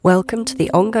Welcome to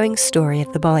the ongoing story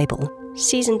of the Bible,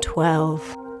 Season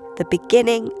 12, The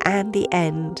Beginning and the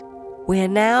End. We are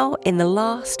now in the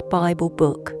last Bible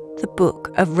book, the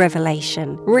Book of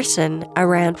Revelation, written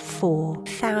around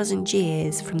 4,000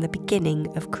 years from the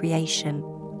beginning of creation.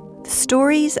 The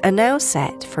stories are now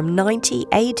set from 90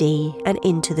 AD and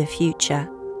into the future.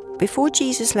 Before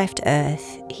Jesus left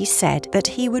Earth, he said that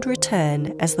he would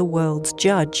return as the world's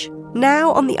judge.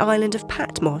 Now on the island of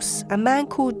Patmos, a man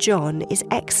called John is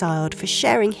exiled for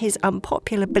sharing his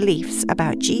unpopular beliefs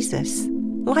about Jesus.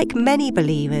 Like many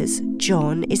believers,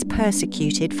 John is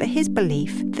persecuted for his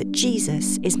belief that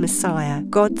Jesus is Messiah,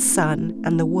 God's Son,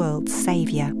 and the world's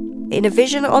Saviour. In a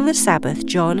vision on the Sabbath,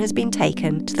 John has been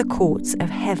taken to the courts of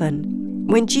heaven.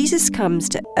 When Jesus comes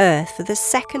to earth for the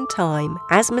second time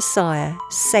as Messiah,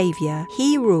 Saviour,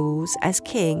 he rules as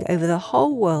king over the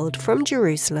whole world from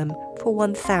Jerusalem for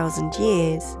 1,000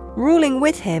 years. Ruling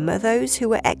with him are those who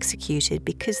were executed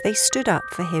because they stood up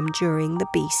for him during the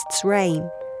beast's reign.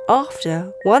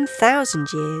 After 1,000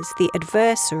 years, the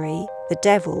adversary, the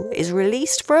devil, is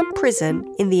released from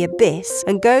prison in the abyss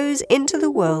and goes into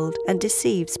the world and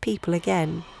deceives people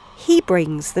again. He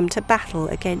brings them to battle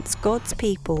against God's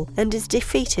people and is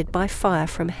defeated by fire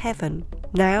from heaven.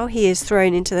 Now he is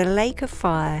thrown into the lake of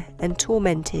fire and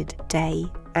tormented day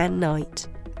and night.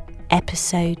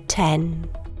 Episode 10.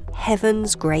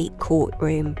 Heaven's Great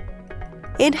Courtroom.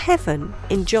 In heaven,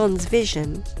 in John's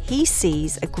vision, he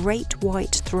sees a great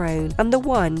white throne, and the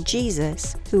one,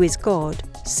 Jesus, who is God,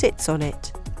 sits on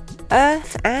it.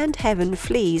 Earth and heaven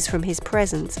flees from his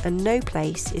presence, and no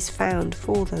place is found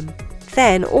for them.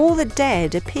 Then all the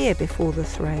dead appear before the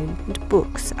throne, and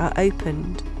books are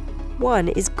opened. One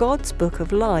is God's book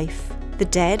of life. The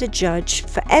dead are judged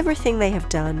for everything they have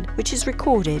done, which is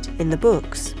recorded in the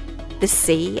books. The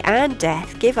sea and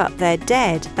death give up their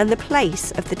dead, and the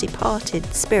place of the departed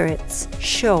spirits,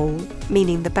 Sheol,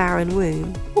 meaning the barren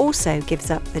womb, also gives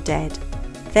up the dead.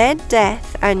 Then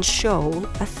death and Sheol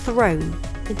are thrown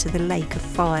into the lake of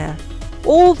fire.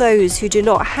 All those who do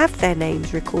not have their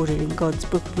names recorded in God's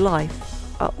book of life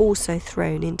are also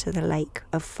thrown into the lake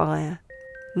of fire.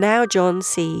 Now John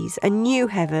sees a new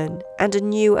heaven and a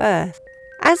new earth,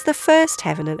 as the first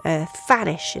heaven and earth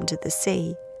vanish into the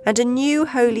sea. And a new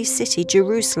holy city,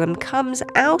 Jerusalem, comes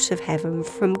out of heaven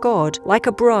from God, like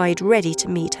a bride ready to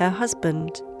meet her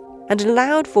husband. And a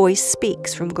loud voice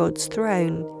speaks from God's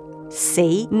throne.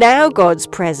 See, now God's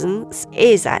presence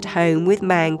is at home with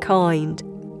mankind.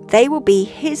 They will be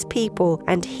his people,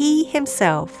 and he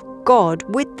himself, God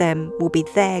with them, will be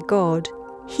their God.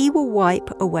 He will wipe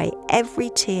away every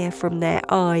tear from their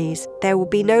eyes. There will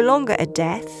be no longer a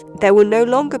death. There will no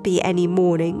longer be any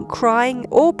mourning, crying,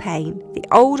 or pain. The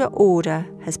older order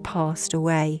has passed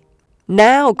away.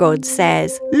 Now God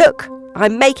says, "Look,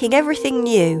 I'm making everything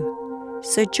new."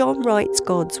 So John writes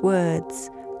God's words.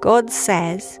 God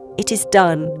says, "It is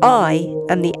done. I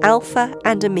am the Alpha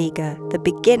and Omega, the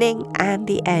beginning and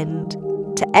the end.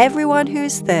 To everyone who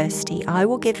is thirsty, I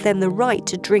will give them the right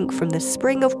to drink from the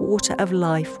spring of water of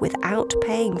life without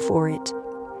paying for it.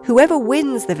 Whoever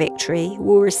wins the victory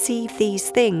will receive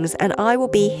these things, and I will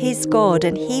be his God,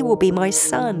 and he will be my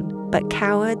son. But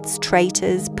cowards,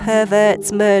 traitors,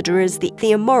 perverts, murderers, the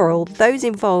immoral, those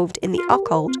involved in the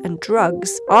occult and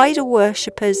drugs, idol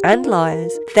worshippers and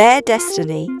liars, their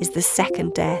destiny is the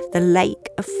second death, the lake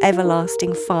of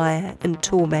everlasting fire and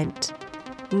torment."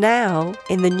 Now,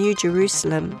 in the New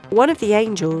Jerusalem, one of the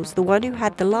angels, the one who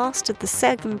had the last of the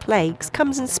 7 plagues,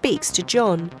 comes and speaks to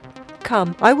John.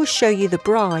 "Come, I will show you the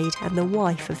bride and the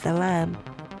wife of the Lamb."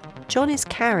 John is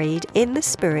carried in the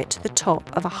Spirit to the top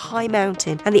of a high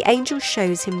mountain, and the angel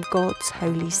shows him God's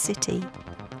holy city.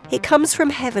 It comes from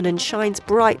heaven and shines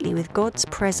brightly with God's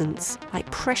presence, like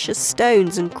precious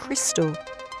stones and crystal.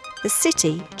 The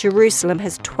city, Jerusalem,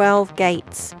 has 12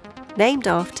 gates, named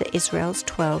after Israel's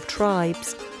 12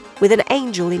 tribes, with an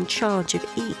angel in charge of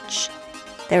each.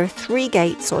 There are 3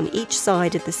 gates on each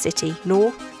side of the city,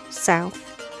 north, south,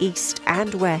 east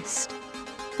and west.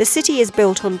 The city is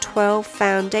built on 12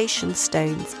 foundation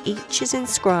stones. Each is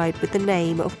inscribed with the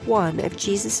name of one of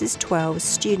Jesus' 12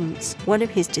 students, one of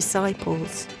his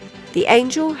disciples. The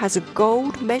angel has a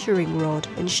gold measuring rod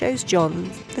and shows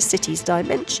John the city's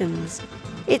dimensions.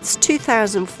 It's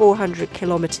 2,400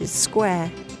 kilometers square,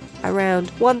 around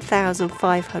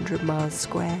 1,500 miles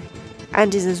square,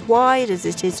 and is as wide as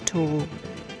it is tall.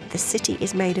 The city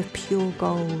is made of pure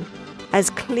gold, as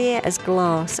clear as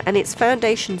glass, and its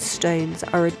foundation stones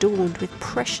are adorned with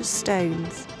precious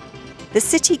stones. The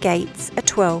city gates are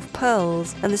 12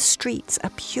 pearls, and the streets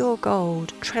are pure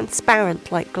gold,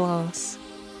 transparent like glass.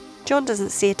 John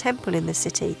doesn't see a temple in the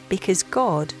city because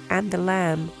God and the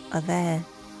Lamb are there.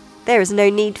 There is no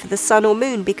need for the sun or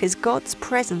moon because God's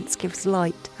presence gives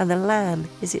light and the Lamb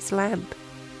is its lamp.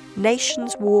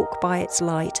 Nations walk by its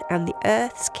light and the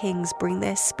earth's kings bring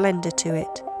their splendour to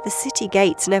it. The city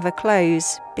gates never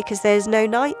close because there is no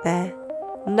night there.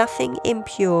 Nothing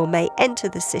impure may enter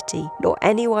the city, nor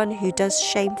anyone who does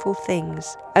shameful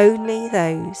things, only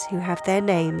those who have their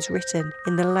names written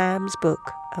in the Lamb's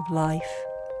book of life.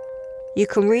 You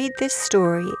can read this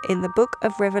story in the book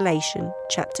of Revelation,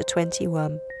 chapter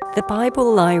 21. The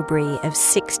Bible library of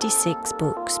 66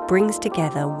 books brings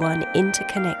together one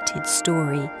interconnected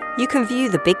story. You can view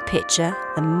the big picture,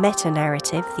 the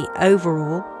meta-narrative, the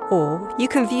overall, or you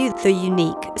can view the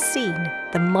unique scene,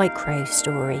 the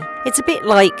micro-story. It's a bit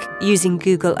like using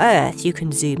Google Earth. You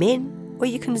can zoom in or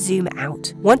you can zoom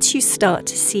out. Once you start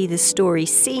to see the story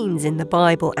scenes in the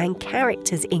Bible and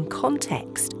characters in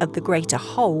context of the greater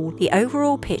whole, the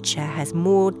overall picture has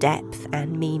more depth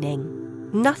and meaning.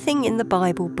 Nothing in the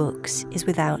Bible books is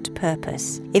without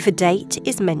purpose. If a date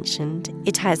is mentioned,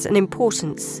 it has an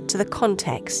importance to the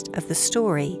context of the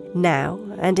story, now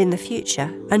and in the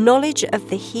future. A knowledge of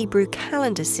the Hebrew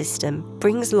calendar system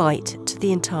brings light to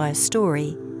the entire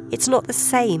story. It's not the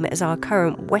same as our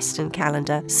current Western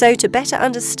calendar, so to better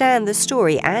understand the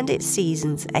story and its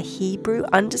seasons, a Hebrew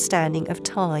understanding of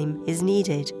time is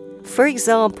needed. For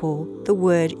example, the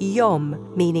word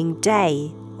yom, meaning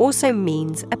day, also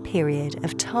means a period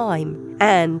of time,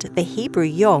 and the Hebrew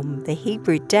yom, the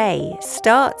Hebrew day,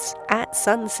 starts at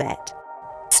sunset.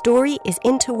 Story is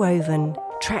interwoven.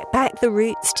 Track back the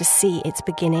roots to see its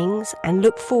beginnings and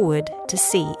look forward to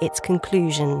see its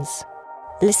conclusions.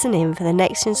 Listen in for the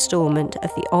next instalment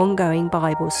of the ongoing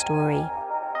Bible story.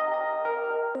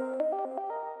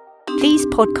 These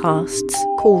podcasts,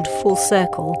 called Full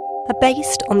Circle, are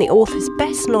based on the author's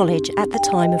best knowledge at the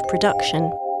time of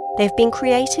production. They have been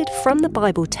created from the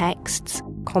Bible texts,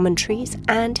 commentaries,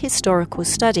 and historical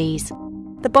studies.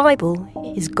 The Bible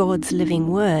is God's living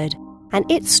word, and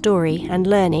its story and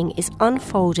learning is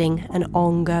unfolding and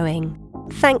ongoing.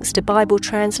 Thanks to Bible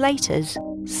translators,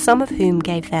 some of whom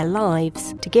gave their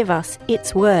lives to give us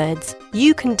its words,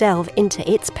 you can delve into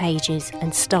its pages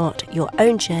and start your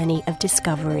own journey of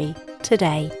discovery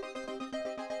today.